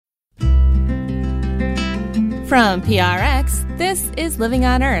From PRX, this is Living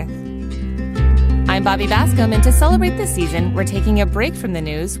on Earth. I'm Bobby Bascom, and to celebrate this season, we're taking a break from the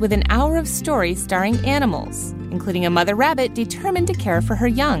news with an hour of stories starring animals, including a mother rabbit determined to care for her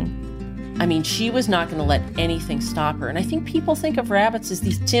young. I mean, she was not going to let anything stop her. And I think people think of rabbits as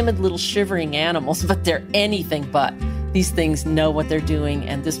these timid little shivering animals, but they're anything but. These things know what they're doing,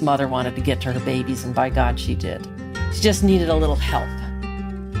 and this mother wanted to get to her babies, and by God, she did. She just needed a little help.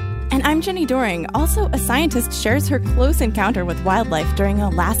 And I'm Jenny Doring. Also, a scientist shares her close encounter with wildlife during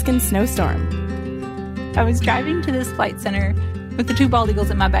an Alaskan snowstorm. I was driving to this flight center with the two bald eagles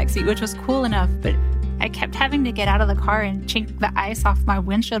in my backseat, which was cool enough, but I kept having to get out of the car and chink the ice off my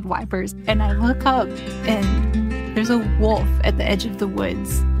windshield wipers. And I look up, and there's a wolf at the edge of the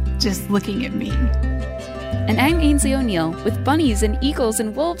woods just looking at me. And I'm Ainsley O'Neill with bunnies and eagles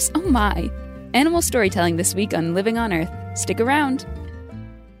and wolves. Oh my! Animal storytelling this week on Living on Earth. Stick around.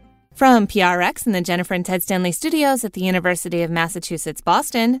 From PRX and the Jennifer and Ted Stanley Studios at the University of Massachusetts,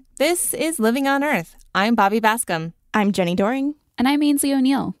 Boston, this is Living on Earth. I'm Bobby Bascom. I'm Jenny Doring. And I'm Ainsley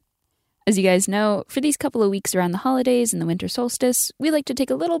O'Neill. As you guys know, for these couple of weeks around the holidays and the winter solstice, we like to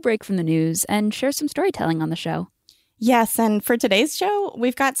take a little break from the news and share some storytelling on the show. Yes, and for today's show,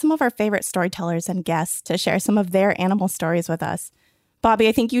 we've got some of our favorite storytellers and guests to share some of their animal stories with us. Bobby,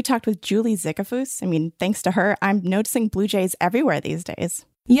 I think you talked with Julie Zickafoos. I mean, thanks to her, I'm noticing blue jays everywhere these days.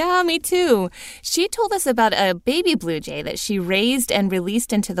 Yeah, me too. She told us about a baby blue jay that she raised and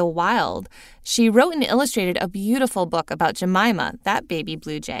released into the wild. She wrote and illustrated a beautiful book about Jemima, that baby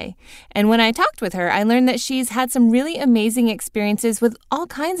blue jay. And when I talked with her, I learned that she's had some really amazing experiences with all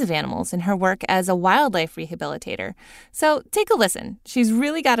kinds of animals in her work as a wildlife rehabilitator. So take a listen. She's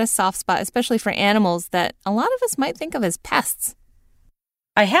really got a soft spot, especially for animals that a lot of us might think of as pests.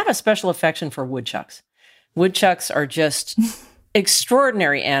 I have a special affection for woodchucks. Woodchucks are just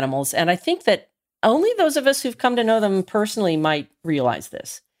extraordinary animals, and I think that only those of us who've come to know them personally might realize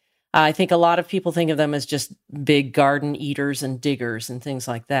this. I think a lot of people think of them as just big garden eaters and diggers and things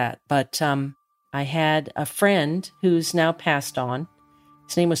like that. But I had a friend who's now passed on.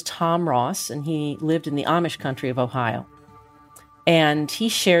 His name was Tom Ross, and he lived in the Amish country of Ohio. And he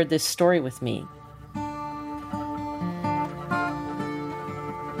shared this story with me.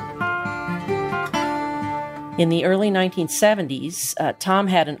 In the early 1970s, Tom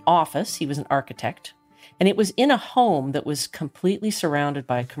had an office. He was an architect. And it was in a home that was completely surrounded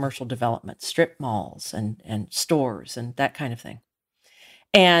by commercial development, strip malls and stores and that kind of thing.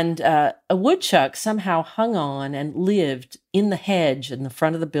 And a woodchuck somehow hung on and lived in the hedge in the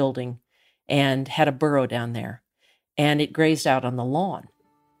front of the building and had a burrow down there. And it grazed out on the lawn.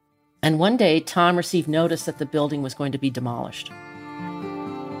 And one day, Tom received notice that the building was going to be demolished.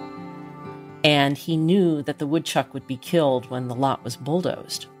 And he knew that the woodchuck would be killed when the lot was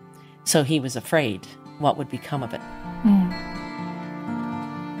bulldozed. So he was afraid what would become of it.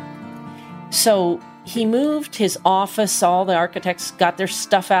 So he moved his office. All the architects got their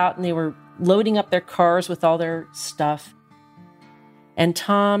stuff out, and they were loading up their cars with all their stuff. And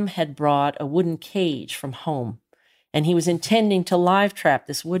Tom had brought a wooden cage from home, and he was intending to live trap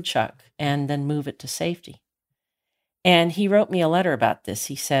this woodchuck and then move it to safety. And he wrote me a letter about this.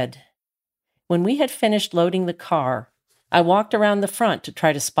 He said, "When we had finished loading the car, I walked around the front to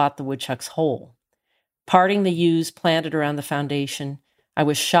try to spot the woodchuck's hole. Parting the yews planted around the foundation, I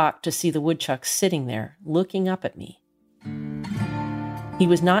was shocked to see the woodchuck sitting there, looking up at me. He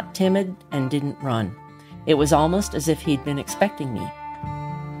was not timid and didn't run. It was almost as if he'd been expecting me.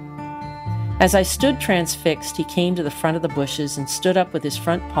 As I stood transfixed, he came to the front of the bushes and stood up with his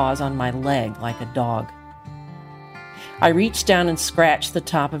front paws on my leg like a dog. I reached down and scratched the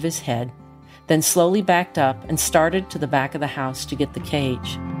top of his head, then slowly backed up and started to the back of the house to get the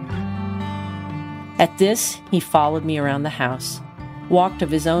cage. At this, he followed me around the house, walked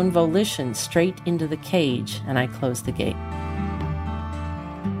of his own volition straight into the cage, and I closed the gate.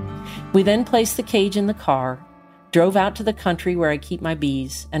 We then placed the cage in the car, drove out to the country where I keep my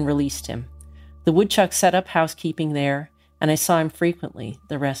bees, and released him. The woodchuck set up housekeeping there, and I saw him frequently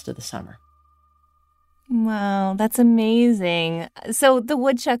the rest of the summer." Wow, that's amazing. So the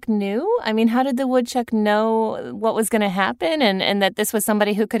woodchuck knew? I mean, how did the woodchuck know what was going to happen and that this was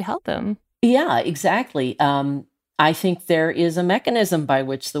somebody who could help him? Yeah, exactly. I think there is a mechanism by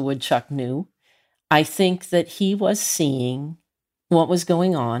which the woodchuck knew. I think that he was seeing what was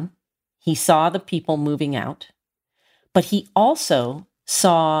going on. He saw the people moving out, but he also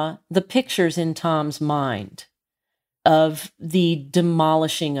saw the pictures in Tom's mind of the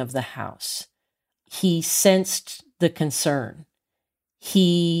demolishing of the house. He sensed the concern.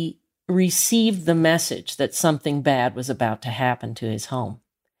 He received the message that something bad was about to happen to his home.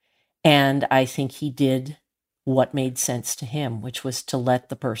 And I think he did what made sense to him, which was to let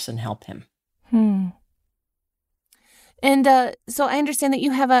the person help him. And so I understand that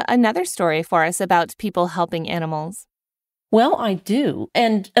you have another story for us about people helping animals. Well, I do.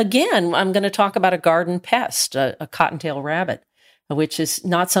 And again, I'm going to talk about a garden pest, a cottontail rabbit, which is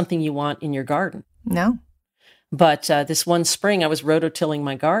not something you want in your garden. No. But this one spring, I was rototilling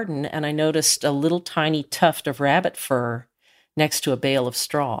my garden, and I noticed a little tiny tuft of rabbit fur next to a bale of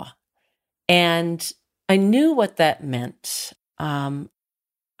straw. And I knew what that meant.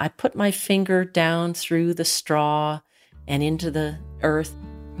 I put my finger down through the straw and into the earth,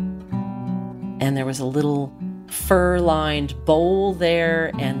 and there was a little fur-lined bowl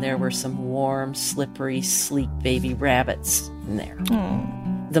there, and there were some warm, slippery, sleek baby rabbits in there.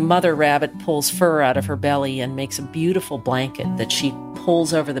 The mother rabbit pulls fur out of her belly and makes a beautiful blanket that she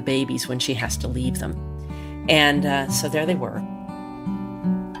pulls over the babies when she has to leave them. And so there they were.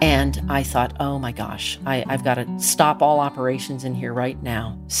 And I thought, oh my gosh, I've got to stop all operations in here right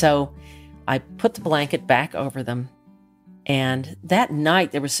now. So I put the blanket back over them. And that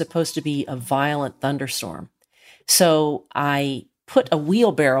night, there was supposed to be a violent thunderstorm. So I put a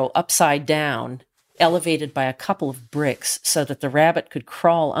wheelbarrow upside down, elevated by a couple of bricks, so that the rabbit could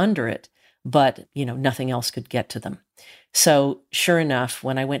crawl under it, but, nothing else could get to them. So sure enough,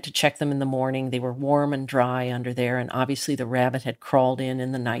 when I went to check them in the morning, they were warm and dry under there, and obviously the rabbit had crawled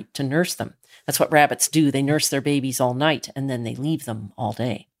in the night to nurse them. That's what rabbits do. They nurse their babies all night, and then they leave them all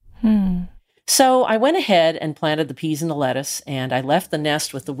day. So I went ahead and planted the peas and the lettuce, and I left the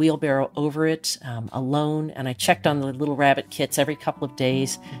nest with the wheelbarrow over it alone, and I checked on the little rabbit kits every couple of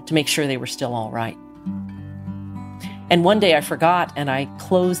days to make sure they were still all right. And one day I forgot, and I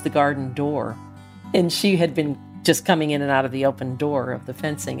closed the garden door, and she had been just coming in and out of the open door of the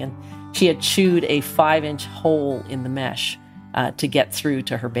fencing, and she had chewed a 5-inch hole in the mesh to get through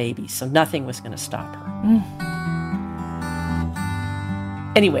to her baby, so nothing was going to stop her.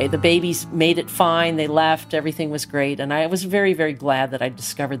 Anyway, the babies made it fine. They left. Everything was great. And I was very, very glad that I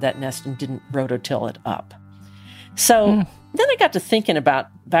discovered that nest and didn't rototill it up. So then I got to thinking about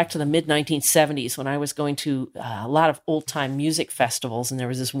back to the mid-1970s when I was going to a lot of old-time music festivals. And there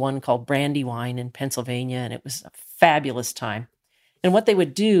was this one called Brandywine in Pennsylvania, and it was a fabulous time. And what they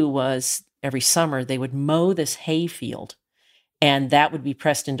would do was every summer they would mow this hay field, and that would be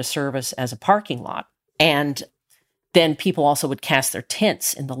pressed into service as a parking lot. And then people also would cast their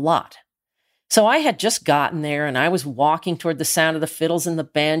tents in the lot. So I had just gotten there, and I was walking toward the sound of the fiddles and the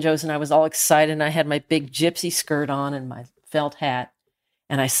banjos, and I was all excited, and I had my big gypsy skirt on and my felt hat,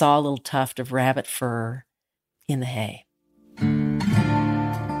 and I saw a little tuft of rabbit fur in the hay.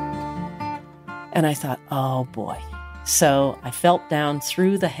 And I thought, oh boy. So I felt down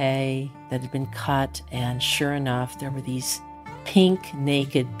through the hay that had been cut, and sure enough, there were these pink,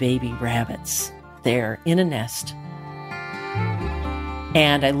 naked baby rabbits there in a nest.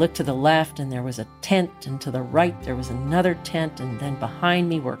 And I looked to the left, and there was a tent, and to the right there was another tent, and then behind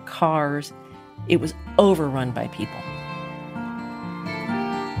me were cars. It was overrun by people.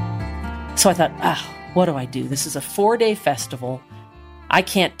 So I thought, what do I do? This is a 4-day festival. I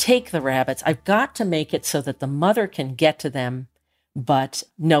can't take the rabbits. I've got to make it so that the mother can get to them, but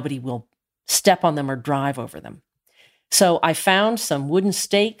nobody will step on them or drive over them. So I found some wooden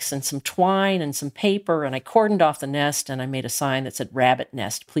stakes and some twine and some paper, and I cordoned off the nest, and I made a sign that said, "Rabbit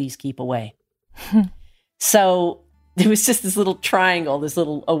nest, please keep away." So there was just this little triangle, this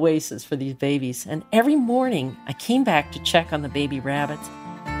little oasis for these babies. And every morning I came back to check on the baby rabbits.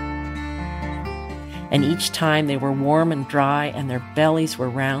 And each time they were warm and dry, and their bellies were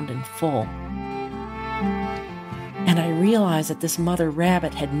round and full. And I realized that this mother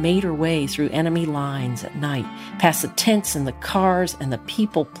rabbit had made her way through enemy lines at night, past the tents and the cars and the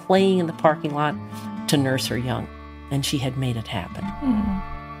people playing in the parking lot to nurse her young. And she had made it happen.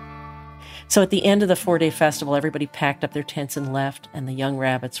 So at the end of the 4-day festival, everybody packed up their tents and left, and the young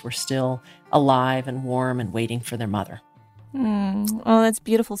rabbits were still alive and warm and waiting for their mother. Oh, that's a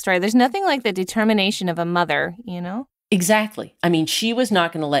beautiful story. There's nothing like the determination of a mother, Exactly. I mean, she was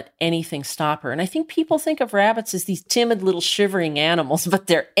not going to let anything stop her. And I think people think of rabbits as these timid little shivering animals, but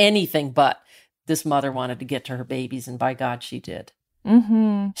they're anything but. This mother wanted to get to her babies, and by God, she did.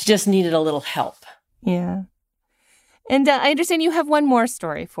 She just needed a little help. Yeah. And I understand you have one more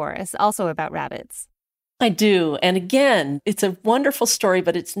story for us, also about rabbits. I do. And again, it's a wonderful story,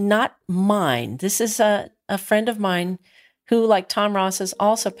 but it's not mine. This is a friend of mine who, like Tom Ross, has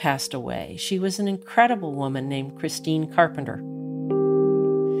also passed away. She was an incredible woman named Christine Carpenter.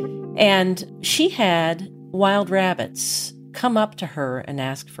 And she had wild rabbits come up to her and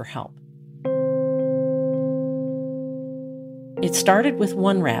ask for help. It started with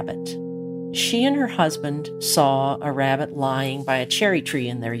one rabbit, she and her husband saw a rabbit lying by a cherry tree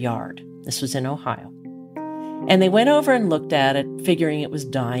in their yard. This was in Ohio. And they went over and looked at it, figuring it was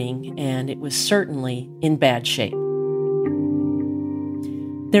dying, and it was certainly in bad shape.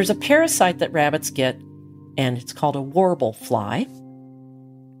 There's a parasite that rabbits get, and it's called a warble fly.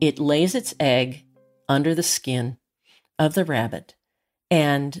 It lays its egg under the skin of the rabbit,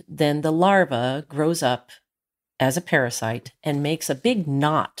 and then the larva grows up as a parasite and makes a big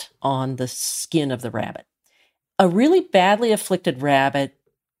knot on the skin of the rabbit. A really badly afflicted rabbit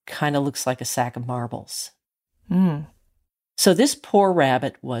kind of looks like a sack of marbles. So this poor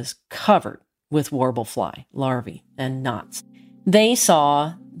rabbit was covered with warble fly larvae and knots. They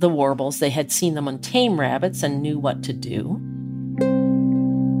saw the warbles. They had seen them on tame rabbits and knew what to do.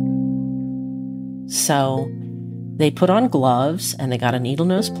 So they put on gloves and they got a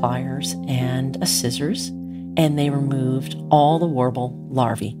needle-nose pliers and a scissors, and they removed all the warble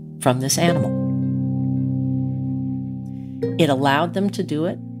larvae from this animal. It allowed them to do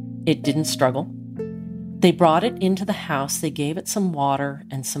it. It didn't struggle. They brought it into the house, they gave it some water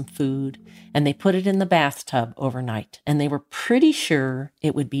and some food, and they put it in the bathtub overnight, and they were pretty sure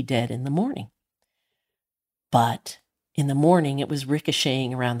it would be dead in the morning. But in the morning, it was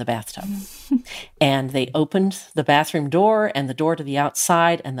ricocheting around the bathtub. And they opened the bathroom door and the door to the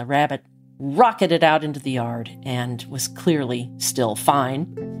outside, and the rabbit rocketed out into the yard and was clearly still fine,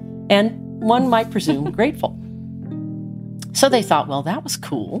 and one might presume grateful. So they thought, well, that was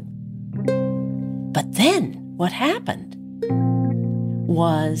cool. But then what happened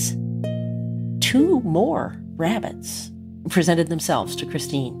was 2 more rabbits presented themselves to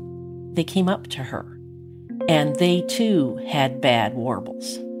Christine. They came up to her, and they too had bad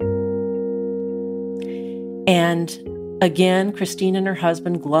warbles. And again, Christine and her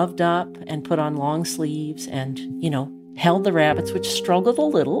husband gloved up and put on long sleeves and, held the rabbits, which struggled a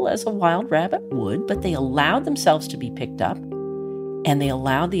little as a wild rabbit would, but they allowed themselves to be picked up, and they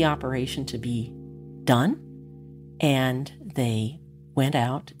allowed the operation to be done, and they went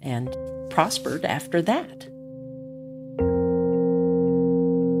out and prospered after that.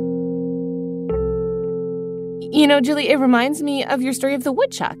 Julie, it reminds me of your story of the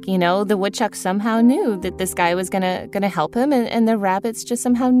woodchuck. The woodchuck somehow knew that this guy was gonna help him, and the rabbits just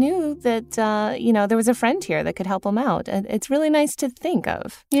somehow knew that, there was a friend here that could help him out. And it's really nice to think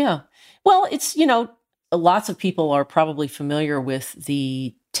of. Yeah. Well, it's, lots of people are probably familiar with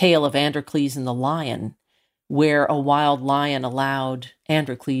the tale of Androcles and the lion, where a wild lion allowed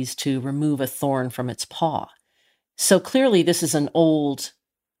Androcles to remove a thorn from its paw. So clearly this is an old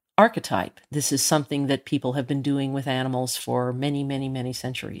archetype. This is something that people have been doing with animals for many, many, many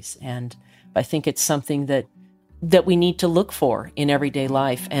centuries. And I think it's something that we need to look for in everyday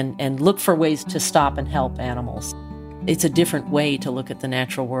life and look for ways to stop and help animals. It's a different way to look at the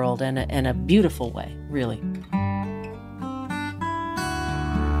natural world, and a beautiful way, really.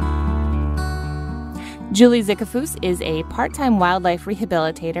 Julie Zickafoose is a part-time wildlife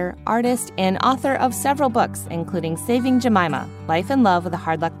rehabilitator, artist, and author of several books, including Saving Jemima, Life and Love with a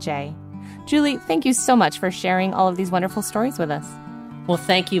Hardluck Jay. Julie, thank you so much for sharing all of these wonderful stories with us. Well,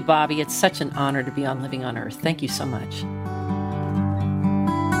 thank you, Bobby. It's such an honor to be on Living on Earth. Thank you so much.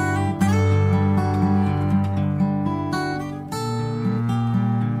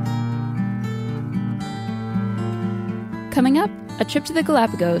 Coming up, a trip to the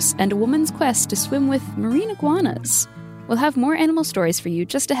Galapagos and a woman's quest to swim with marine iguanas. We'll have more animal stories for you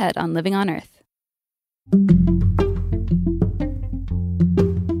just ahead on Living on Earth.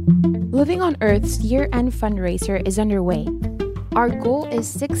 Living on Earth's year-end fundraiser is underway. Our goal is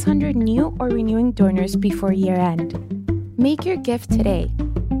 600 new or renewing donors before year-end. Make your gift today.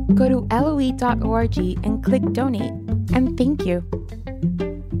 Go to LOE.org and click Donate. And thank you.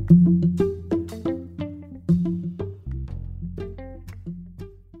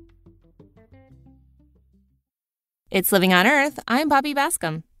 It's Living on Earth. I'm Bobby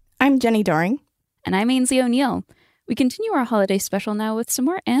Bascom. I'm Jenny Doring. And I'm Ainsley O'Neill. We continue our holiday special now with some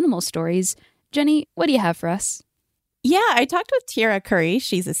more animal stories. Jenny, what do you have for us? Yeah, I talked with Tiara Curry.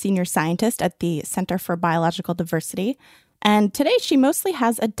 She's a senior scientist at the Center for Biological Diversity. And today she mostly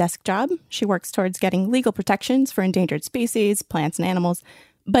has a desk job. She works towards getting legal protections for endangered species, plants, and animals.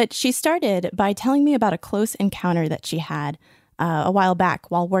 But she started by telling me about a close encounter that she had a while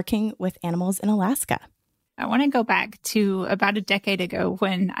back while working with animals in Alaska. I want to go back to about a decade ago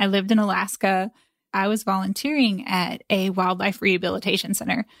when I lived in Alaska. I was volunteering at a wildlife rehabilitation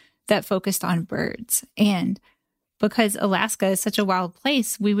center that focused on birds. And because Alaska is such a wild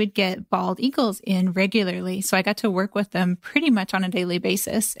place, we would get bald eagles in regularly. So I got to work with them pretty much on a daily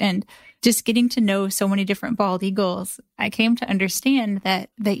basis. And just getting to know so many different bald eagles, I came to understand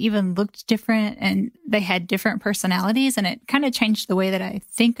that they even looked different and they had different personalities. And it kind of changed the way that I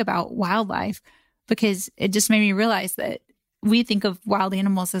think about wildlife, because it just made me realize that we think of wild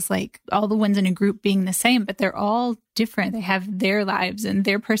animals as like all the ones in a group being the same, but they're all different. They have their lives and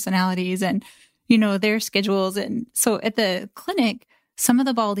their personalities and, you know, their schedules. And so at the clinic, some of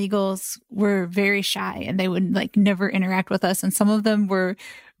the bald eagles were very shy and they would like never interact with us. And some of them were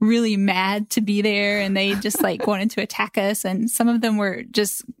really mad to be there and they just like wanted to attack us. And some of them were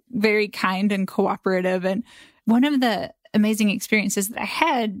just very kind and cooperative. And one of the amazing experiences that I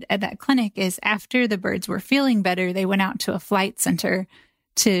had at that clinic is after the birds were feeling better, they went out to a flight center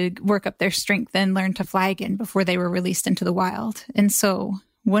to work up their strength and learn to fly again before they were released into the wild. And so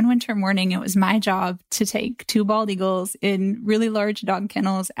one winter morning, it was my job to take 2 bald eagles in really large dog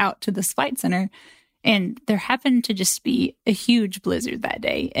kennels out to this flight center. And there happened to just be a huge blizzard that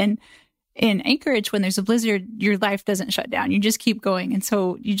day. And in Anchorage, when there's a blizzard, your life doesn't shut down. You just keep going. And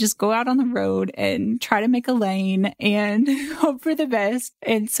so you just go out on the road and try to make a lane and hope for the best.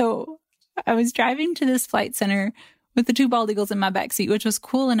 And so I was driving to this flight center with the 2 bald eagles in my backseat, which was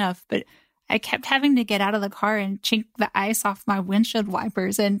cool enough, but I kept having to get out of the car and chink the ice off my windshield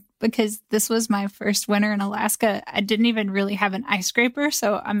wipers. And because this was my first winter in Alaska, I didn't even really have an ice scraper.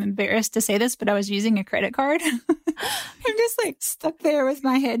 So I'm embarrassed to say this, but I was using a credit card. I'm just like stuck there with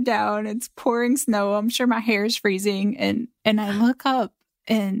my head down. It's pouring snow. I'm sure my hair is freezing. And I look up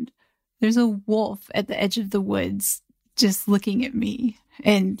and there's a wolf at the edge of the woods just looking at me.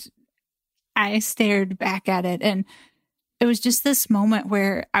 And I stared back at it. And it was just this moment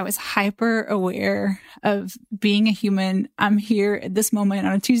where I was hyper aware of being a human. I'm here at this moment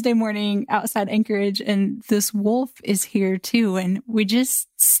on a Tuesday morning outside Anchorage, and this wolf is here too. And we just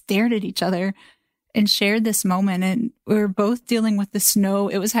stared at each other and shared this moment. And we were both dealing with the snow.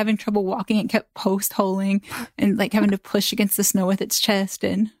 It was having trouble walking. It kept post-holing and like having to push against the snow with its chest.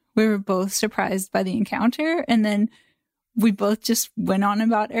 And we were both surprised by the encounter. And then we both just went on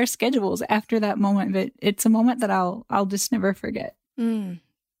about our schedules after that moment. But it's a moment that I'll just never forget.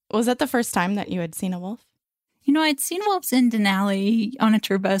 Was that the first time that you had seen a wolf? You know, I'd seen wolves in Denali on a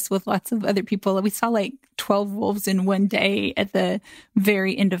tour bus with lots of other people. We saw like 12 wolves in one day at the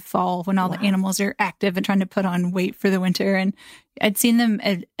very end of fall when all the animals are active and trying to put on weight for the winter. And I'd seen them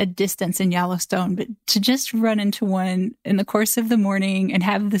at a distance in Yellowstone, but to just run into one in the course of the morning and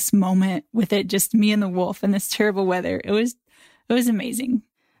have this moment with it, just me and the wolf in this terrible weather, it was amazing.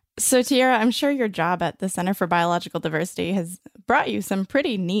 So, Tiara, I'm sure your job at the Center for Biological Diversity has brought you some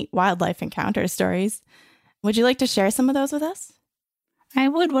pretty neat wildlife encounter stories. Would you like to share some of those with us? I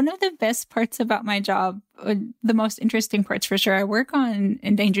would. One of the best parts about my job, the most interesting parts for sure, I work on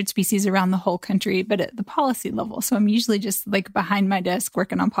endangered species around the whole country, but at the policy level. So I'm usually just like behind my desk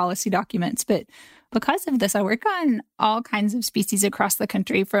working on policy documents. But because of this, I work on all kinds of species across the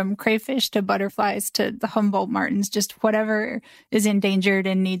country, from crayfish to butterflies to the Humboldt martins, just whatever is endangered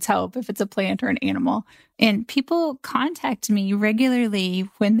and needs help, if it's a plant or an animal. And people contact me regularly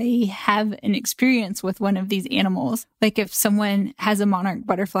when they have an experience with one of these animals. Like if someone has a monarch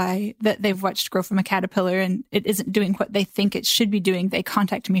butterfly that they've watched grow from a caterpillar and it isn't doing what they think it should be doing, they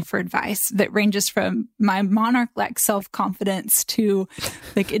contact me for advice that ranges from my monarch lacks self-confidence to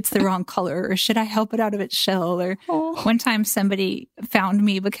like it's the wrong color, or should I help it out of its shell? Or one time somebody found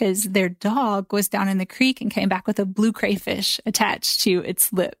me because their dog was down in the creek and came back with a blue crayfish attached to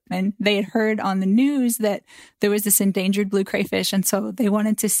its lip. And they had heard on the news that there was this endangered blue crayfish. And so they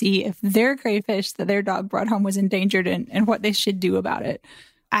wanted to see if their crayfish that their dog brought home was endangered and what they should do about it.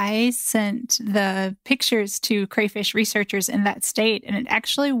 I sent the pictures to crayfish researchers in that state, and it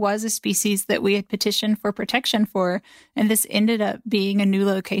actually was a species that we had petitioned for protection for, and this ended up being a new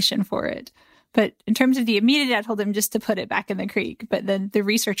location for it. But in terms of the immediate, I told him just to put it back in the creek. But then the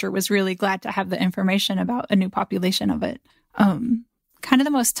researcher was really glad to have the information about a new population of it. Kind of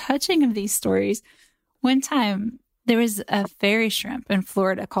the most touching of these stories, one time there was a fairy shrimp in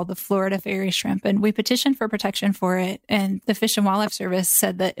Florida called the Florida fairy shrimp, and we petitioned for protection for it, and the Fish and Wildlife Service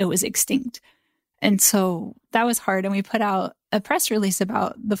said that it was extinct. And so that was hard, and we put out a press release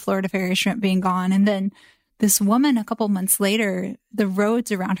about the Florida fairy shrimp being gone. And then this woman, a couple months later, the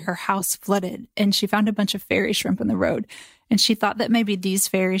roads around her house flooded, and she found a bunch of fairy shrimp in the road. And she thought that maybe these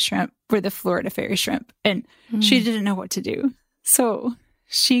fairy shrimp were the Florida fairy shrimp, and she didn't know what to do. So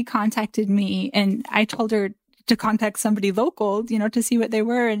she contacted me, and I told her, to contact somebody local, to see what they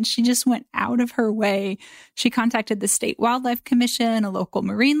were. And she just went out of her way. She contacted the State Wildlife Commission, a local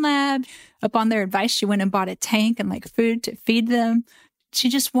marine lab. Upon their advice, she went and bought a tank and food to feed them. She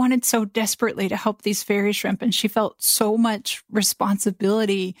just wanted so desperately to help these fairy shrimp. And she felt so much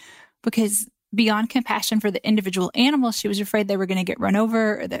responsibility because beyond compassion for the individual animals, she was afraid they were going to get run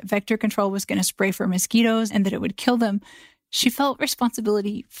over or that vector control was going to spray for mosquitoes and that it would kill them. She felt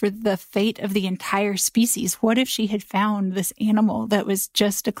responsibility for the fate of the entire species. What if she had found this animal that was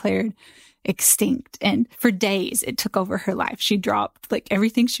just declared extinct? And for days, it took over her life. She dropped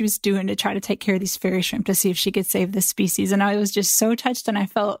everything she was doing to try to take care of these fairy shrimp to see if she could save the species. And I was just so touched, and I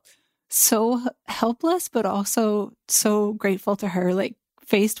felt so helpless, but also so grateful to her,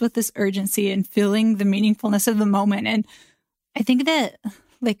 faced with this urgency and feeling the meaningfulness of the moment. And I think that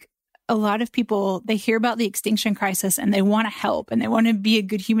a lot of people, they hear about the extinction crisis and they want to help and they want to be a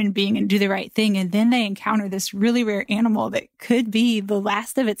good human being and do the right thing. And then they encounter this really rare animal that could be the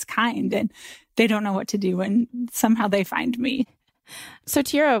last of its kind and they don't know what to do. And somehow they find me. So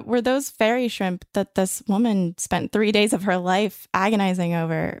Tiara, were those fairy shrimp that this woman spent 3 days of her life agonizing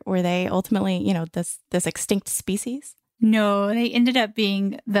over, were they ultimately, this extinct species? No, they ended up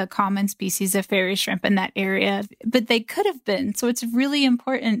being the common species of fairy shrimp in that area, but they could have been. So it's really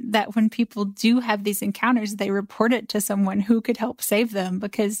important that when people do have these encounters, they report it to someone who could help save them,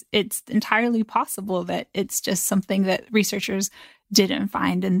 because it's entirely possible that it's just something that researchers didn't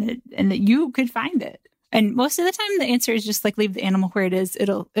find and that you could find it. And most of the time, the answer is just leave the animal where it is.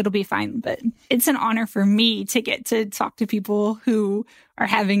 It'll be fine. But it's an honor for me to get to talk to people who are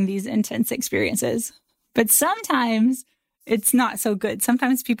having these intense experiences. But sometimes it's not so good.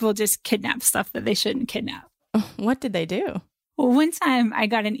 Sometimes people just kidnap stuff that they shouldn't kidnap. What did they do? Well, one time I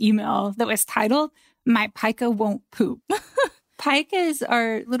got an email that was titled, "My Pika Won't Poop." Pikas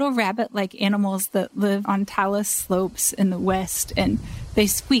are little rabbit-like animals that live on talus slopes in the West, and they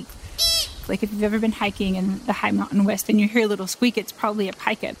squeak. If you've ever been hiking in the high mountain West and you hear a little squeak, it's probably a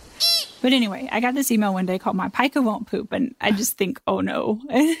pika. But anyway, I got this email one day called "My Pika Won't Poop," and I just think, oh no.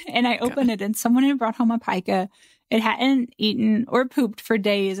 And I opened it, and someone had brought home a pika. It hadn't eaten or pooped for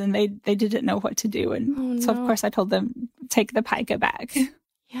days, and they didn't know what to do. And so, of course, I told them, take the pika back.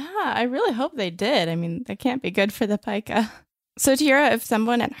 Yeah, I really hope they did. I mean, that can't be good for the pika. So, Tiara, if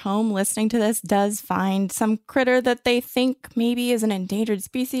someone at home listening to this does find some critter that they think maybe is an endangered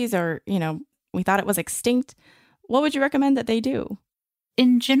species or, we thought it was extinct, what would you recommend that they do?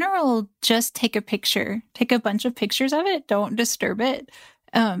 In general, just take a picture. Take a bunch of pictures of it. Don't disturb it.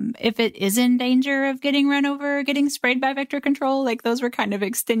 If it is in danger of getting run over or getting sprayed by vector control, those were kind of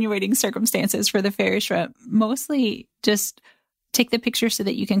extenuating circumstances for the fairy shrimp. Mostly just take the picture so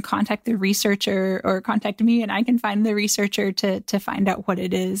that you can contact the researcher or contact me and I can find the researcher to find out what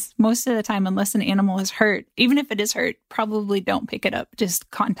it is. Most of the time, unless an animal is hurt, even if it is hurt, probably don't pick it up.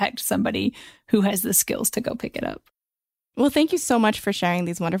 Just contact somebody who has the skills to go pick it up. Well, thank you so much for sharing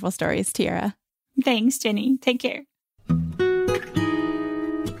these wonderful stories, Tiara. Thanks, Jenny. Take care.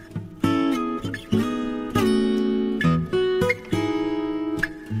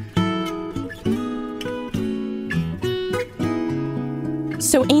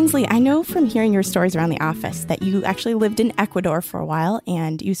 So Ainsley, I know from hearing your stories around the office that you actually lived in Ecuador for a while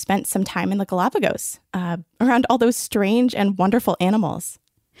and you spent some time in the Galapagos around all those strange and wonderful animals.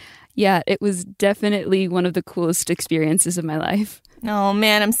 Yeah, it was definitely one of the coolest experiences of my life. Oh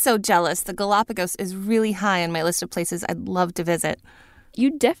man, I'm so jealous. The Galapagos is really high on my list of places I'd love to visit.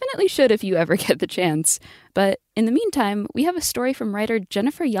 You definitely should if you ever get the chance. But in the meantime, we have a story from writer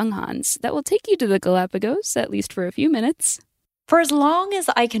Jennifer Younghans that will take you to the Galapagos, at least for a few minutes. For as long as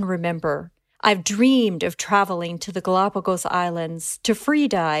I can remember, I've dreamed of traveling to the Galapagos Islands to free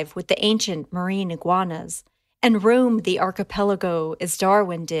dive with the ancient marine iguanas and roam the archipelago as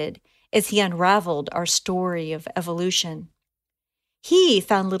Darwin did as he unraveled our story of evolution. He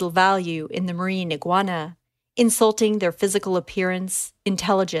found little value in the marine iguana, insulting their physical appearance,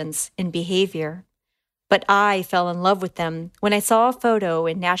 intelligence, and behavior. But I fell in love with them when I saw a photo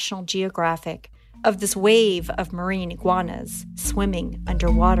in National Geographic of this wave of marine iguanas swimming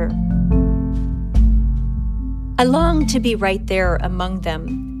underwater. I longed to be right there among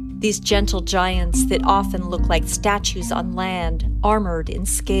them, these gentle giants that often look like statues on land, armored in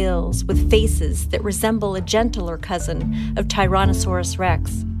scales with faces that resemble a gentler cousin of Tyrannosaurus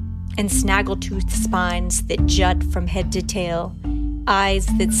rex, and snaggletooth spines that jut from head to tail, eyes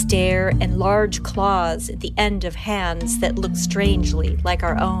that stare, and large claws at the end of hands that look strangely like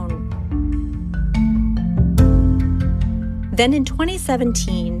our own. Then in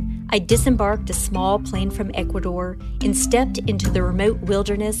 2017, I disembarked a small plane from Ecuador and stepped into the remote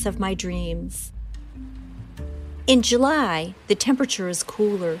wilderness of my dreams. In July, the temperature is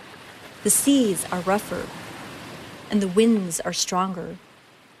cooler, the seas are rougher, and the winds are stronger.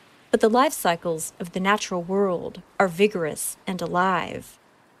 But the life cycles of the natural world are vigorous and alive.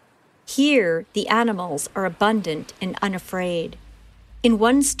 Here, the animals are abundant and unafraid. In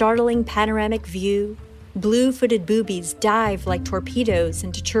one startling panoramic view, blue-footed boobies dive like torpedoes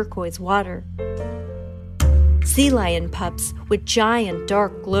into turquoise water. Sea lion pups with giant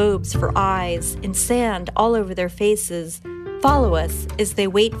dark globes for eyes and sand all over their faces follow us as they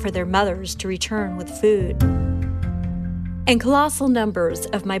wait for their mothers to return with food. And colossal numbers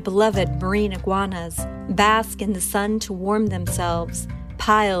of my beloved marine iguanas bask in the sun to warm themselves,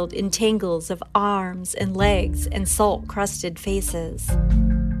 piled in tangles of arms and legs and salt-crusted faces.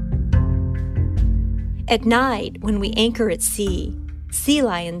 At night, when we anchor at sea, sea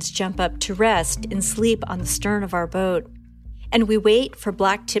lions jump up to rest and sleep on the stern of our boat, and we wait for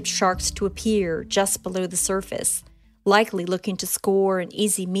black-tipped sharks to appear just below the surface, likely looking to score an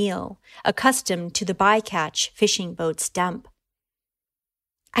easy meal, accustomed to the bycatch fishing boats dump.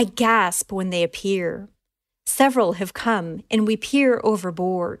 I gasp when they appear. Several have come, and we peer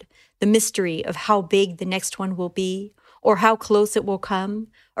overboard, the mystery of how big the next one will be, or how close it will come,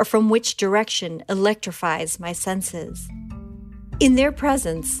 or from which direction electrifies my senses. In their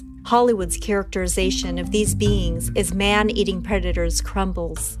presence, Hollywood's characterization of these beings as man-eating predators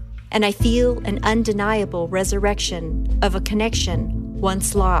crumbles, and I feel an undeniable resurrection of a connection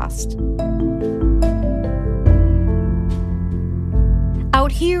once lost.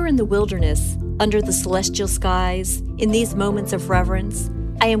 Out here in the wilderness, under the celestial skies, in these moments of reverence,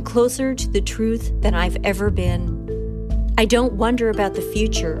 I am closer to the truth than I've ever been. I don't wonder about the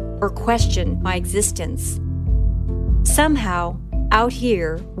future or question my existence. Somehow, out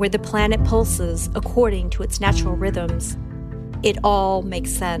here, where the planet pulses according to its natural rhythms, it all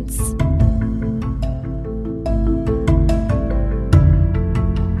makes sense.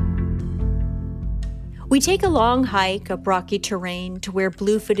 We take a long hike up rocky terrain to where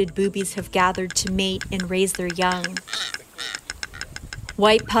blue-footed boobies have gathered to mate and raise their young.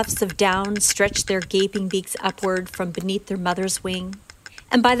 White puffs of down stretch their gaping beaks upward from beneath their mother's wing,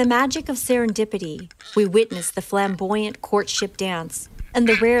 and by the magic of serendipity, we witness the flamboyant courtship dance and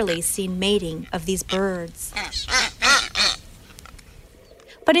the rarely seen mating of these birds.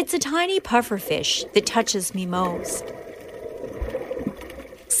 But it's a tiny pufferfish that touches me most.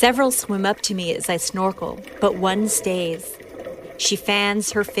 Several swim up to me as I snorkel, but one stays. She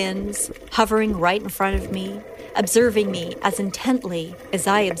fans her fins, hovering right in front of me, observing me as intently as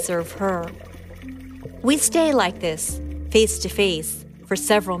I observe her. We stay like this, face to face, for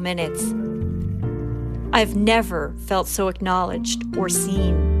several minutes. I've never felt so acknowledged or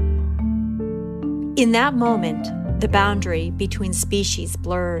seen. In that moment, the boundary between species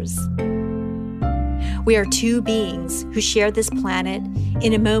blurs. We are two beings who share this planet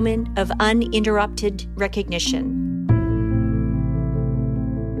in a moment of uninterrupted recognition.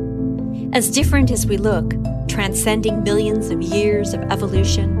 As different as we look, transcending millions of years of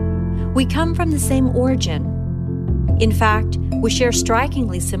evolution, we come from the same origin. In fact, we share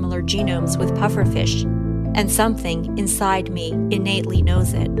strikingly similar genomes with pufferfish, and something inside me innately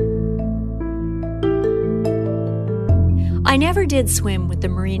knows it. I never did swim with the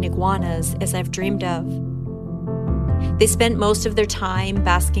marine iguanas as I've dreamed of. They spent most of their time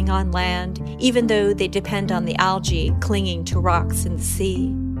basking on land, even though they depend on the algae clinging to rocks in the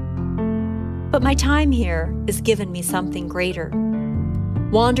sea. But my time here has given me something greater.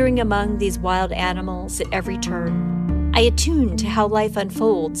 Wandering among these wild animals at every turn, I attune to how life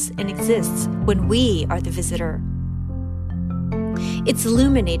unfolds and exists when we are the visitor. It's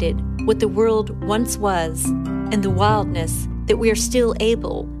illuminated what the world once was and the wildness that we are still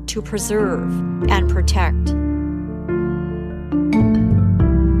able to preserve and protect.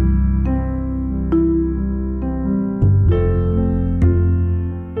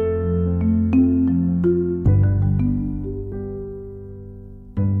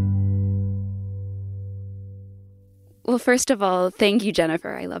 Well, first of all, thank you,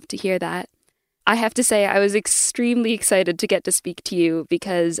 Jennifer. I love to hear that. I have to say I was extremely excited to get to speak to you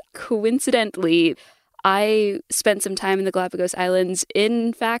because coincidentally, I spent some time in the Galapagos Islands,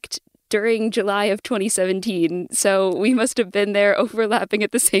 in fact, during July of 2017. So we must have been there overlapping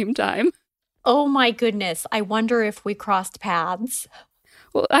at the same time. Oh my goodness. I wonder if we crossed paths.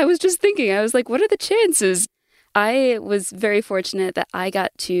 Well, I was just thinking, I was like, what are the chances? I was very fortunate that I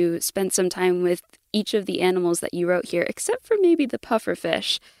got to spend some time with each of the animals that you wrote here, except for maybe the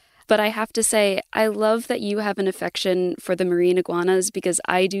pufferfish. But I have to say, I love that you have an affection for the marine iguanas because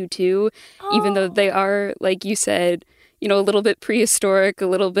I do too, even though they are, like you said, a little bit prehistoric, a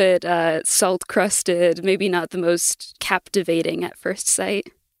little bit salt-crusted, maybe not the most captivating at first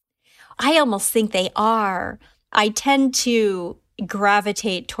sight. I almost think they are. I tend to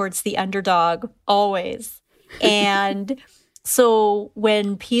gravitate towards the underdog always. And so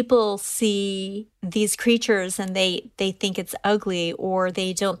when people see these creatures and they think it's ugly or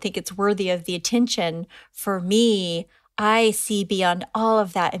they don't think it's worthy of the attention, for me, I see beyond all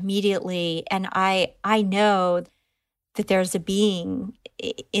of that immediately. And I know that there's a being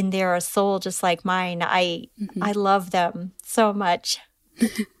in there, a soul just like mine. I love them so much.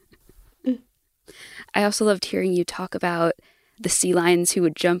 I also loved hearing you talk about the sea lions who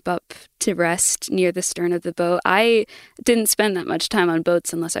would jump up to rest near the stern of the boat. I didn't spend that much time on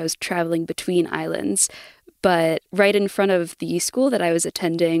boats unless I was traveling between islands. But right in front of the school that I was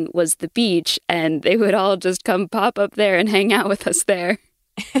attending was the beach, and they would all just come pop up there and hang out with us there.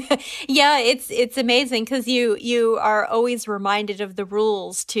 Yeah, it's amazing because you are always reminded of the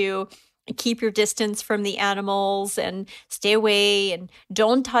rules to keep your distance from the animals and stay away and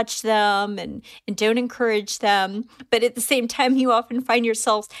don't touch them and don't encourage them. But at the same time, you often find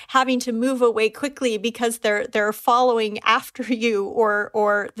yourselves having to move away quickly because they're following after you,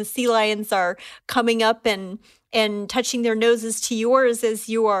 or the sea lions are coming up and touching their noses to yours as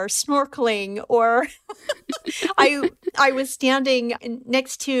you are snorkeling. Or I was standing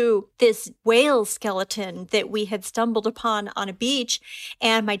next to this whale skeleton that we had stumbled upon on a beach,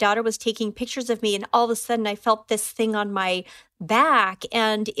 and my daughter was taking pictures of me, and all of a sudden I felt this thing on my back,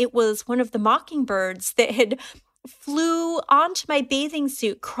 and it was one of the mockingbirds that had flew onto my bathing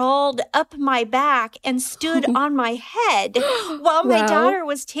suit, crawled up my back, and stood on my head while my daughter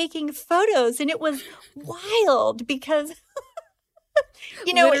was taking photos. And it was wild because,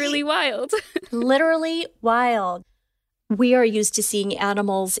 literally wild. Literally wild. We are used to seeing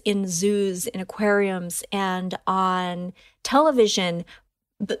animals in zoos, in aquariums, and on television.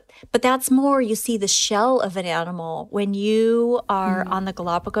 But that's more, you see the shell of an animal. When you are on the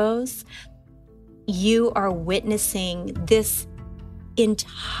Galapagos, you are witnessing this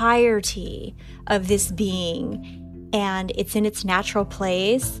entirety of this being, and it's in its natural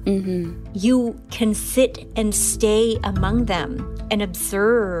place. You can sit and stay among them and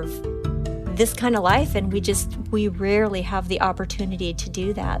observe this kind of life, and we rarely have the opportunity to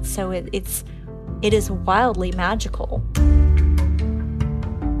do that. So it is wildly magical.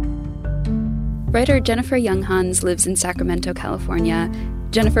 Writer Jennifer Younghans lives in Sacramento, California.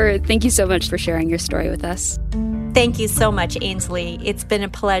 Jennifer, thank you so much for sharing your story with us. Thank you so much, Ainsley. It's been a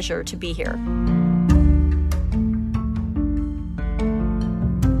pleasure to be here.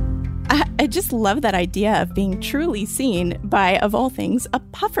 I just love that idea of being truly seen by, of all things, a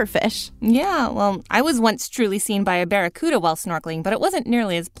pufferfish. Yeah, well, I was once truly seen by a barracuda while snorkeling, but it wasn't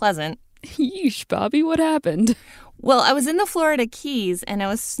nearly as pleasant. Yeesh, Bobby, what happened? Well, I was in the Florida Keys, and I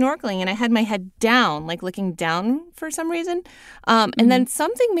was snorkeling, and I had my head down, like looking down for some reason. And then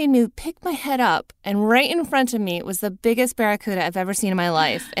something made me pick my head up, and right in front of me was the biggest barracuda I've ever seen in my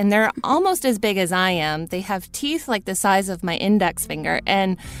life. And they're almost as big as I am. They have teeth like the size of my index finger,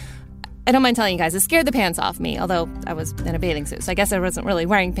 and I don't mind telling you guys, it scared the pants off me, although I was in a bathing suit, so I guess I wasn't really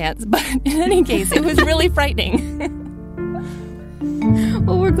wearing pants. But in any case, it was really frightening.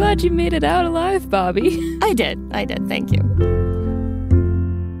 Well, we're glad you made it out alive, Bobby. I did. Thank you.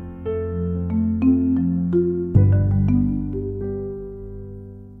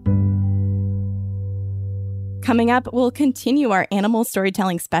 Coming up, we'll continue our animal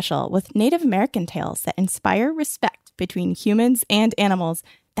storytelling special with Native American tales that inspire respect between humans and animals.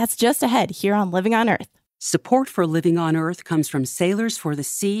 That's just ahead here on Living on Earth. Support for Living on Earth comes from Sailors for the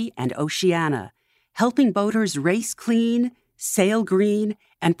Sea and Oceana, helping boaters race clean, sail green,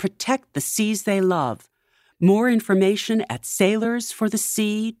 and protect the seas they love. More information at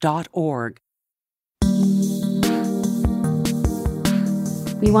sailorsforthesea.org.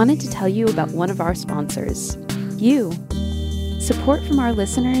 We wanted to tell you about one of our sponsors, you. Support from our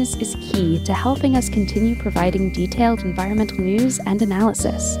listeners is key to helping us continue providing detailed environmental news and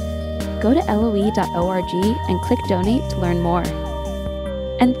analysis. Go to LOE.org and click Donate to learn more.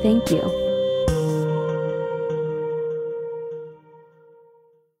 And thank you.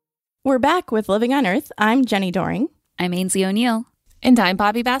 We're back with Living on Earth. I'm Jenny Doring. I'm Ainsley O'Neill. And I'm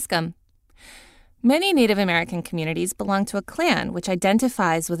Bobby Bascom. Many Native American communities belong to a clan which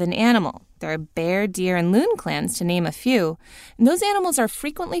identifies with an animal. There are bear, deer, and loon clans, to name a few. And those animals are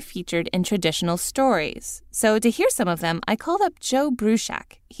frequently featured in traditional stories. So to hear some of them, I called up Joe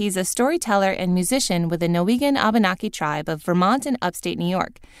Bruchac. He's a storyteller and musician with the Nowegan Abenaki tribe of Vermont and upstate New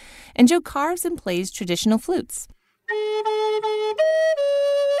York. And Joe carves and plays traditional flutes.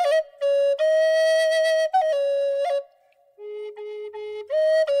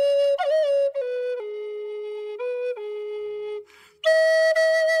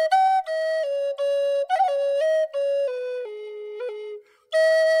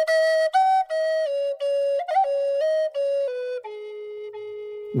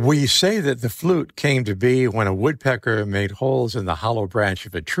 We say that the flute came to be when a woodpecker made holes in the hollow branch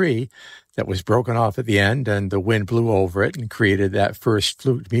of a tree that was broken off at the end, and the wind blew over it and created that first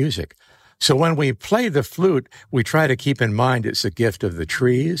flute music. So when we play the flute, we try to keep in mind it's a gift of the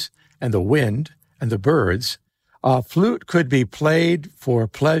trees and the wind and the birds. A flute could be played for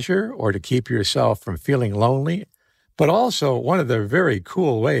pleasure or to keep yourself from feeling lonely. But also, one of the very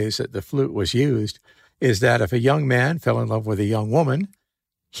cool ways that the flute was used is that if a young man fell in love with a young woman,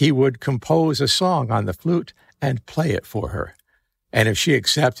 he would compose a song on the flute and play it for her. And if she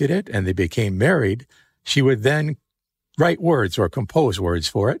accepted it and they became married, she would then write words or compose words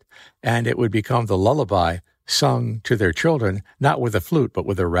for it, and it would become the lullaby sung to their children, not with a flute, but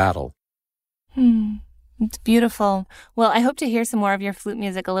with a rattle. It's beautiful. Well, I hope to hear some more of your flute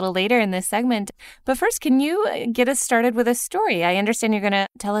music a little later in this segment. But first, can you get us started with a story? I understand you're going to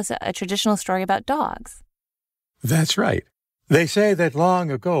tell us a traditional story about dogs. That's right. They say that long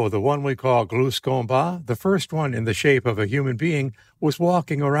ago, the one we call Glūs Komba, the first one in the shape of a human being, was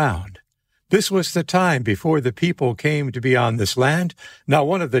walking around. This was the time before the people came to be on this land. Now,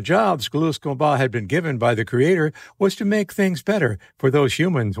 one of the jobs Glūs Komba had been given by the Creator was to make things better for those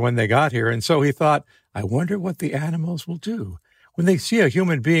humans when they got here. And so he thought, I wonder what the animals will do. When they see a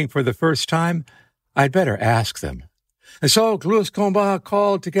human being for the first time, I'd better ask them. And so Glūs Komba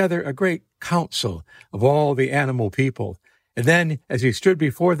called together a great council of all the animal people. And then, as he stood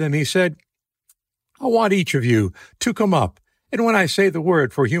before them, he said, I want each of you to come up, and when I say the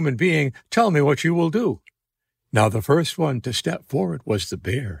word for human being, tell me what you will do. Now, the first one to step forward was the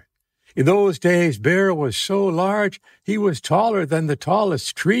bear. In those days, Bear was so large, he was taller than the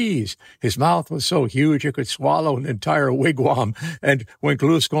tallest trees. His mouth was so huge it could swallow an entire wigwam. And when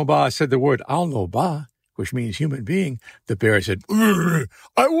Glūs Komba said the word Alnoba, which means human being, the bear said, I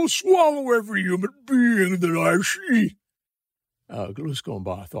will swallow every human being that I see. Glūs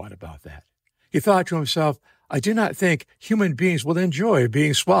Komba thought about that. He thought to himself, I do not think human beings will enjoy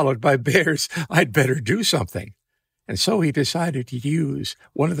being swallowed by bears. I'd better do something. And so he decided to use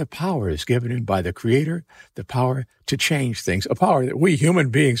one of the powers given him by the Creator, the power to change things, a power that we human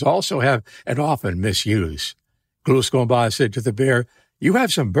beings also have and often misuse. Glūs Komba said to the bear, you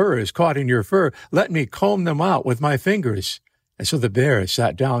have some burrs caught in your fur. Let me comb them out with my fingers. And so the bear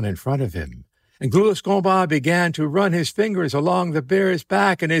sat down in front of him. And Glūs Komba began to run his fingers along the bear's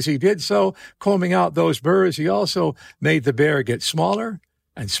back, and as he did so, combing out those burrs, he also made the bear get smaller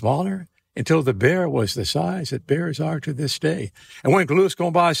and smaller until the bear was the size that bears are to this day. And when Glūs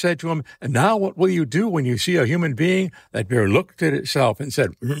Komba said to him, and now what will you do when you see a human being? That bear looked at itself and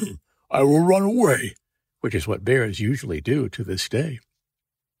said, I will run away, which is what bears usually do to this day.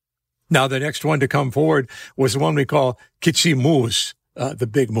 Now, the next one to come forward was the one we call Kitsi Moose, the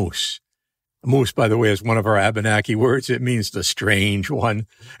big moose. Moose, by the way, is one of our Abenaki words. It means the strange one.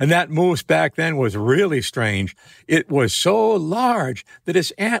 And that moose back then was really strange. It was so large that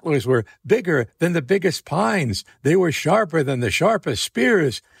its antlers were bigger than the biggest pines. They were sharper than the sharpest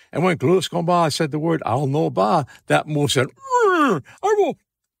spears. And when Glūs Komba said the word Alnoba, that moose said, I will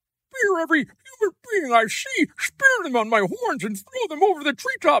spear every human being I see, spear them on my horns and throw them over the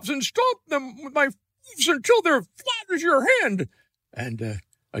treetops and stomp them with my hoofs until they're flat as your hand. And,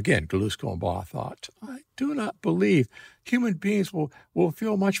 again, Glūs Komba thought, I do not believe human beings will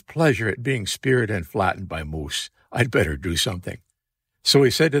feel much pleasure at being speared and flattened by moose. I'd better do something. So he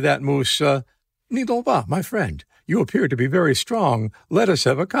said to that moose, Nidoba, my friend, you appear to be very strong. Let us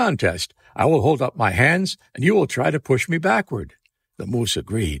have a contest. I will hold up my hands, and you will try to push me backward. The moose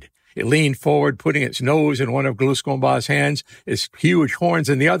agreed. It leaned forward, putting its nose in one of Glūs Komba's hands, its huge horns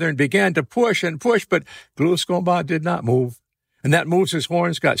in the other, and began to push and push, but Glūs Komba did not move. And that moose's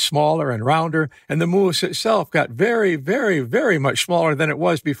horns got smaller and rounder, and the moose itself got very, very, very much smaller than it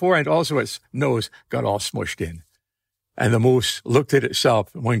was before, and also its nose got all smushed in. And the moose looked at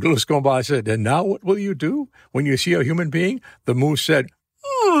itself. And when Glūs Komba said, and now what will you do when you see a human being? The moose said,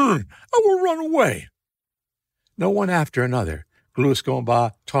 I will run away. No one after another, Glūs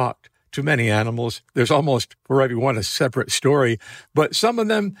Komba talked to many animals. There's almost for everyone a separate story, but some of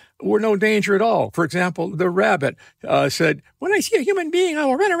them were no danger at all. For example, the rabbit said, when I see a human being, I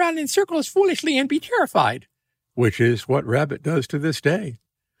will run around in circles foolishly and be terrified, which is what rabbit does to this day.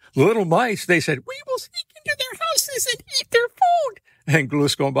 The little mice, they said, we will sneak into their houses and eat their food. And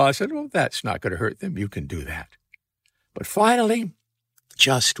Glūs Komba said, well, that's not going to hurt them. You can do that. But finally,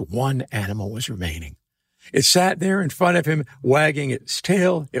 just one animal was remaining. It sat there in front of him, wagging its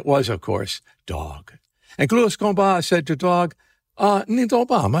tail. It was, of course, Dog. And Glūs Komba said to Dog,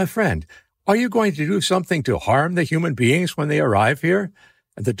 Nidoba, my friend, are you going to do something to harm the human beings when they arrive here?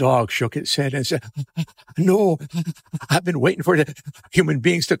 And the dog shook its head and said, no, I've been waiting for the human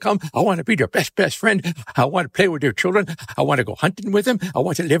beings to come. I want to be their best friend. I want to play with their children. I want to go hunting with them. I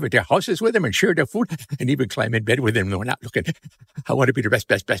want to live at their houses with them and share their food and even climb in bed with them when we're not looking. I want to be their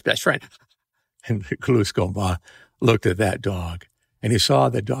best friend. And Gluskomba looked at that dog and he saw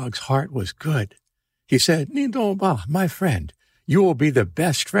the dog's heart was good. He said, Nindomba, my friend, you will be the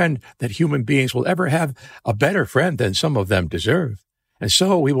best friend that human beings will ever have, a better friend than some of them deserve. And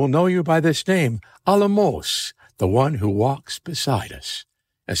so we will know you by this name, Alamos, the one who walks beside us.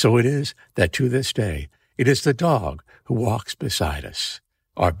 And so it is that to this day, it is the dog who walks beside us,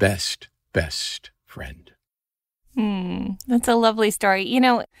 our best friend. That's a lovely story. You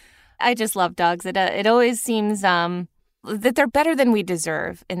know, I just love dogs. It always seems that they're better than we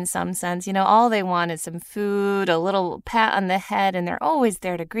deserve in some sense. You know, all they want is some food, a little pat on the head, and they're always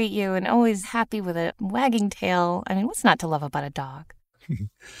there to greet you and always happy with a wagging tail. I mean, what's not to love about a dog?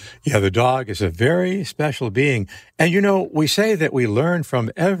 Yeah, the dog is a very special being. And, you know, we say that we learn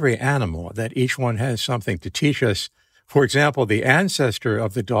from every animal, that each one has something to teach us. For example, the ancestor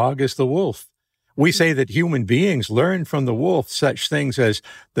of the dog is the wolf. We say that human beings learn from the wolf such things as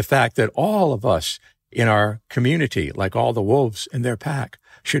the fact that all of us in our community, like all the wolves in their pack,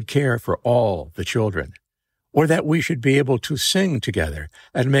 should care for all the children, or that we should be able to sing together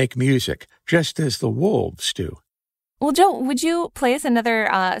and make music just as the wolves do. Well, Joe, would you play us another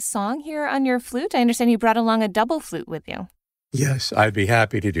song here on your flute? I understand you brought along a double flute with you. Yes, I'd be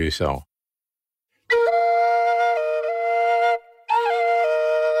happy to do so.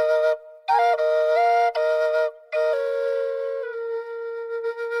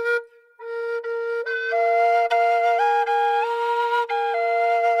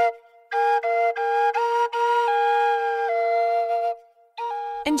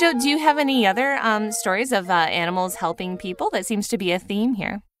 And Joe, do you have any other stories of animals helping people? That seems to be a theme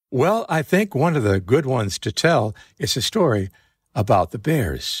here. Well, I think one of the good ones to tell is a story about the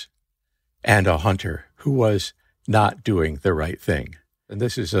bears and a hunter who was not doing the right thing. And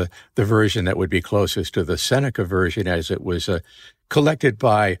this is the version that would be closest to the Seneca version, as it was collected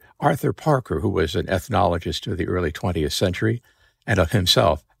by Arthur Parker, who was an ethnologist of the early 20th century and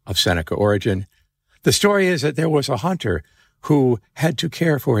himself of Seneca origin. The story is that there was a hunter who had to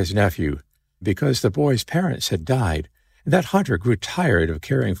care for his nephew because the boy's parents had died. And that hunter grew tired of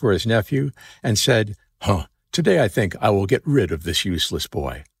caring for his nephew and said, today I think I will get rid of this useless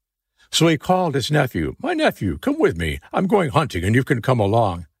boy. So he called his nephew, my nephew, come with me. I'm going hunting and you can come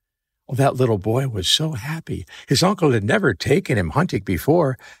along. Well, that little boy was so happy. His uncle had never taken him hunting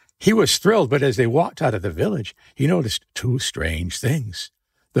before. He was thrilled, but as they walked out of the village, he noticed two strange things.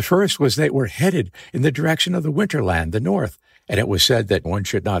 The first was they were headed in the direction of the winterland, the north, and it was said that one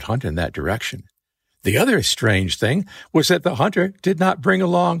should not hunt in that direction. The other strange thing was that the hunter did not bring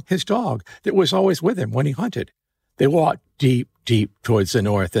along his dog that was always with him when he hunted. They walked deep towards the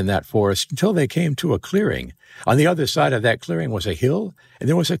north in that forest until they came to a clearing. On the other side of that clearing was a hill, and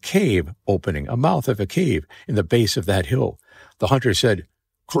there was a cave opening, a mouth of a cave in the base of that hill. The hunter said,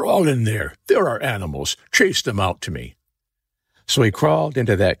 crawl in there. There are animals. Chase them out to me. So he crawled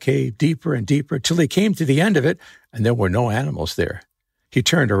into that cave deeper and deeper till he came to the end of it, and there were no animals there. He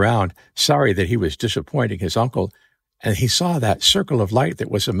turned around, sorry that he was disappointing his uncle, and he saw that circle of light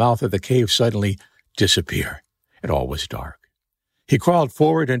that was the mouth of the cave suddenly disappear, and all was dark. He crawled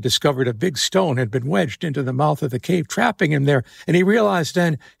forward and discovered a big stone had been wedged into the mouth of the cave, trapping him there, and he realized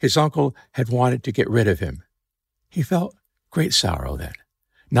then his uncle had wanted to get rid of him. He felt great sorrow then,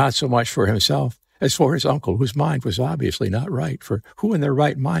 not so much for himself as for his uncle, whose mind was obviously not right, for who in their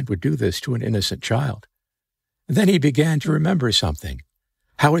right mind would do this to an innocent child? And then he began to remember something,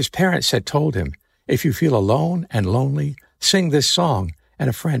 how his parents had told him, if you feel alone and lonely, sing this song, and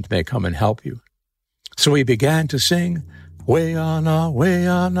a friend may come and help you. So he began to sing, Wayana,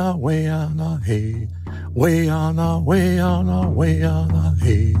 Wayana, Wayana, hey, Wayana, Wayana, Wayana,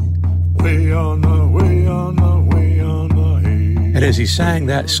 hey, Wayana, Wayana, Wayana, hey. And as he sang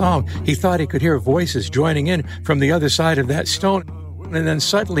that song, he thought he could hear voices joining in from the other side of that stone. And then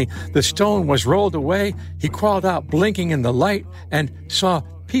suddenly the stone was rolled away. He crawled out, blinking in the light, and saw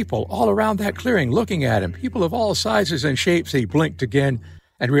people all around that clearing looking at him, people of all sizes and shapes. He blinked again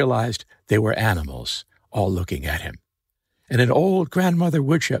and realized they were animals, all looking at him. And an old grandmother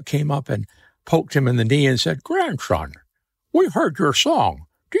woodchuck came up and poked him in the knee and said, Grandson, we heard your song.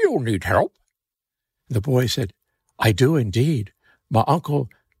 Do you need help? The boy said, I do indeed. My uncle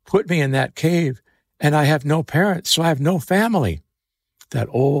put me in that cave, and I have no parents, so I have no family. That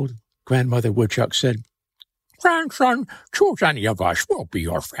old grandmother woodchuck said, Grandson, choose any of us will be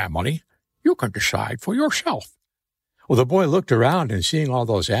your family. You can decide for yourself. Well, the boy looked around and seeing all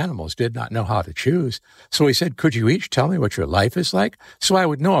those animals did not know how to choose. So he said, could you each tell me what your life is like so I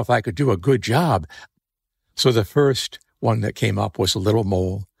would know if I could do a good job? So the first one that came up was a little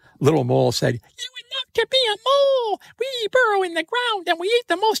mole. Little mole said, you would love to be a mole. We burrow in the ground and we eat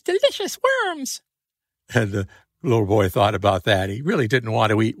the most delicious worms. And the little boy thought about that. He really didn't want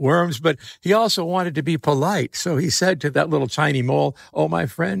to eat worms, but he also wanted to be polite. So he said to that little tiny mole, oh, my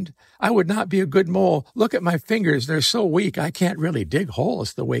friend, I would not be a good mole. Look at my fingers. They're so weak. I can't really dig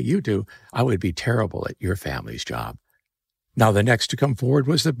holes the way you do. I would be terrible at your family's job. Now, the next to come forward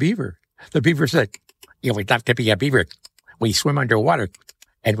was the beaver. The beaver said, you would love to be a beaver. We swim underwater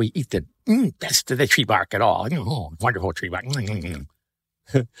and we eat the best of the tree bark at all. Wonderful tree bark.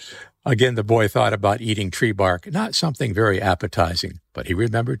 Again, the boy thought about eating tree bark, not something very appetizing, but he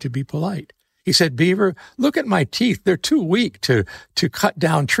remembered to be polite. He said, Beaver, look at my teeth. They're too weak to cut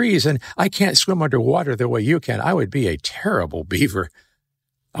down trees, and I can't swim underwater the way you can. I would be a terrible beaver.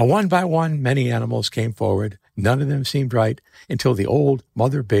 One by one, many animals came forward. None of them seemed right until the old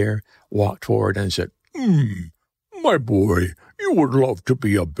mother bear walked forward and said, my boy, you would love to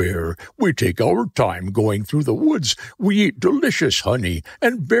be a bear. We take our time going through the woods. We eat delicious honey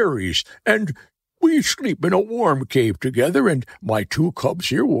and berries, and we sleep in a warm cave together, and my 2 cubs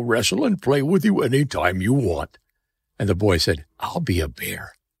here will wrestle and play with you any time you want. And the boy said, I'll be a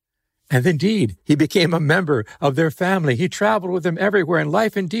bear. And indeed, he became a member of their family. He traveled with them everywhere, and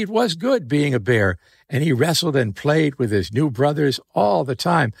life indeed was good being a bear. And he wrestled and played with his new brothers all the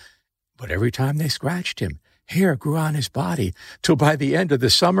time. But every time they scratched him, hair grew on his body, till by the end of the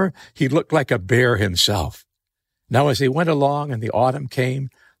summer, he looked like a bear himself. Now, as they went along and the autumn came,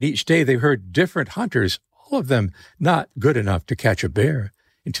 each day they heard different hunters, all of them not good enough to catch a bear,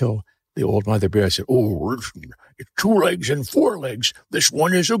 until the old mother bear said, oh, listen, it's 2 legs and 4 legs. This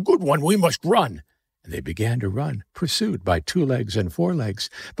one is a good one. We must run. And they began to run, pursued by 2 legs and 4 legs.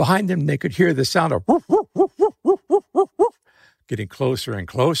 Behind them, they could hear the sound of woof, woof, woof, woof, woof, woof, woof, woof, getting closer and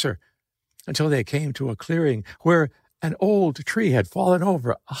closer, until they came to a clearing where an old tree had fallen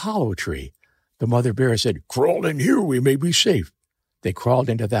over, a hollow tree. The mother bear said, crawl in here, we may be safe. They crawled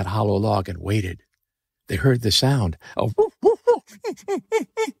into that hollow log and waited. They heard the sound of woof, woof, woof,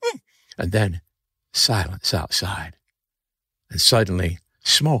 and then silence outside. And suddenly,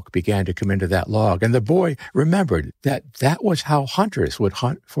 smoke began to come into that log, and the boy remembered that that was how hunters would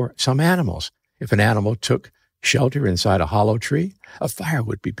hunt for some animals. If an animal took shelter inside a hollow tree, a fire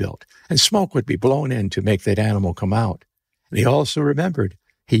would be built, and smoke would be blown in to make that animal come out. And he also remembered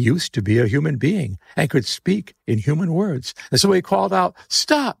he used to be a human being and could speak in human words. And so he called out,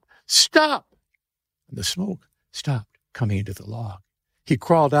 stop, stop. And the smoke stopped coming into the log. He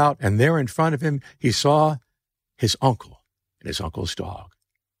crawled out, and there in front of him, he saw his uncle and his uncle's dog.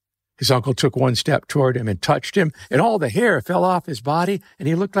 His uncle took 1 step toward him and touched him, and all the hair fell off his body, and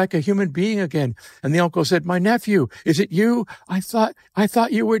he looked like a human being again. And the uncle said, my nephew, is it you? I thought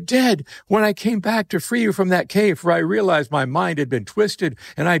you were dead when I came back to free you from that cave, for I realized my mind had been twisted,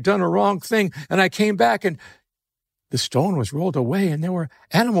 and I'd done a wrong thing, and I came back, and the stone was rolled away, and there were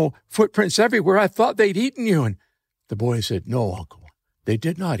animal footprints everywhere. I thought they'd eaten you. And the boy said, no, uncle, they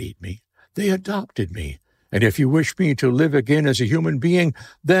did not eat me. They adopted me. And if you wish me to live again as a human being,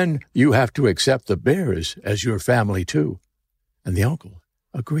 then you have to accept the bears as your family too. And the uncle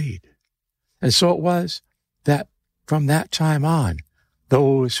agreed. And so it was that from that time on,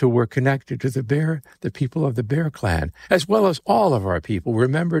 those who were connected to the bear, the people of the Bear Clan, as well as all of our people,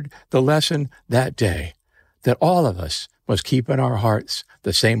 remembered the lesson that day, that all of us must keep in our hearts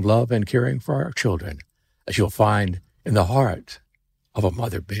the same love and caring for our children as you'll find in the heart of a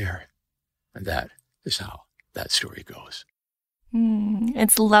mother bear. And that is how that story goes.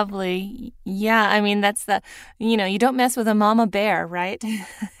 It's lovely. Yeah, I mean, that's you don't mess with a mama bear, right?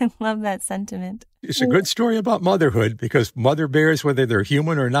 I love that sentiment. It's a good story about motherhood, because mother bears, whether they're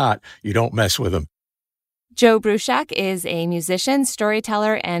human or not, you don't mess with them. Joe Bruchac is a musician,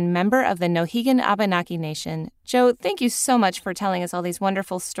 storyteller, and member of the Mohegan Abenaki Nation. Joe, thank you so much for telling us all these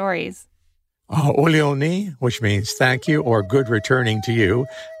wonderful stories. Ulioni, which means thank you or good returning to you.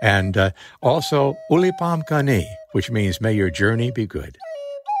 And also Ulipamkani, which means may your journey be good.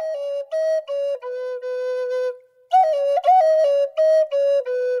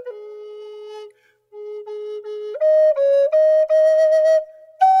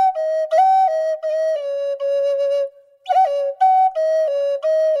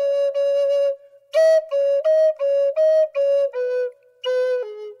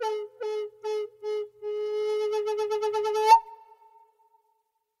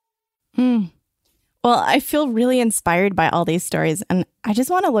 Well, I feel really inspired by all these stories, and I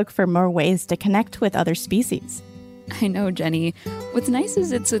just want to look for more ways to connect with other species. I know, Jenny. What's nice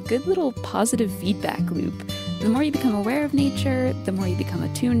is it's a good little positive feedback loop. The more you become aware of nature, the more you become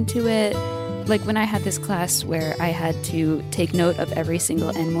attuned to it. Like when I had this class where I had to take note of every single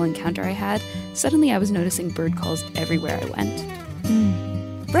animal encounter I had, suddenly I was noticing bird calls everywhere I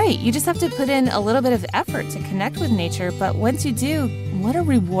went. Right, you just have to put in a little bit of effort to connect with nature, but once you do, what a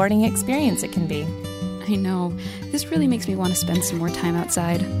rewarding experience it can be. I know. This really makes me want to spend some more time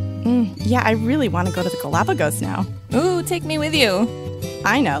outside. Yeah, I really want to go to the Galapagos now. Ooh, take me with you.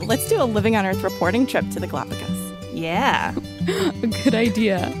 I know. Let's do a Living on Earth reporting trip to the Galapagos. Yeah. A good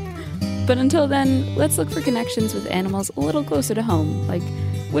idea. But until then, let's look for connections with animals a little closer to home, like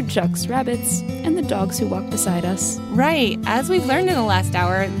woodchucks, rabbits, and the dogs who walk beside us. Right. As we've learned in the last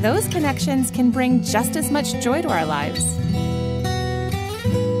hour, those connections can bring just as much joy to our lives.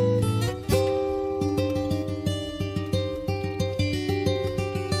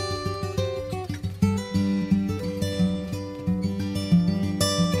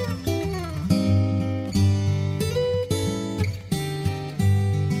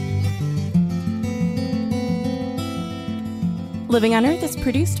 Living on Earth is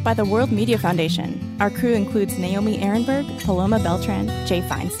produced by the World Media Foundation. Our crew includes Naomi Ehrenberg, Paloma Beltran, Jay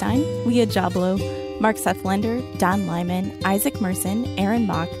Feinstein, Leah Jablo, Mark Sethlender, Don Lyman, Isaac Merson, Aaron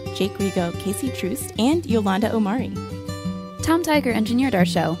Mock, Jake Rigo, Casey Troost, and Yolanda Omari. Tom Tiger engineered our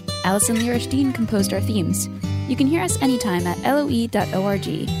show. Allison Lirish-Dean composed our themes. You can hear us anytime at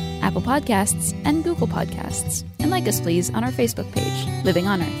loe.org, Apple Podcasts, and Google Podcasts. And like us, please, on our Facebook page, Living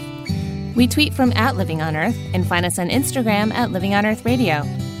on Earth. We tweet from @LivingOnEarth and find us on Instagram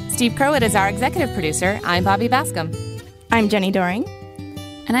 @LivingOnEarthRadio. Steve Crowett is our executive producer. I'm Bobby Bascom. I'm Jenny Doring.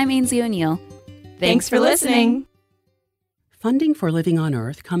 And I'm Ainsley O'Neill. Thanks for listening. Funding for Living on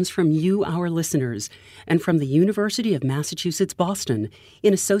Earth comes from you, our listeners, and from the University of Massachusetts, Boston,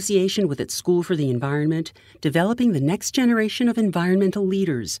 in association with its School for the Environment, developing the next generation of environmental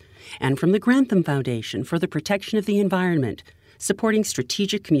leaders, and from the Grantham Foundation for the Protection of the Environment, supporting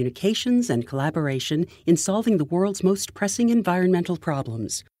strategic communications and collaboration in solving the world's most pressing environmental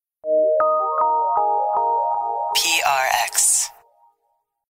problems.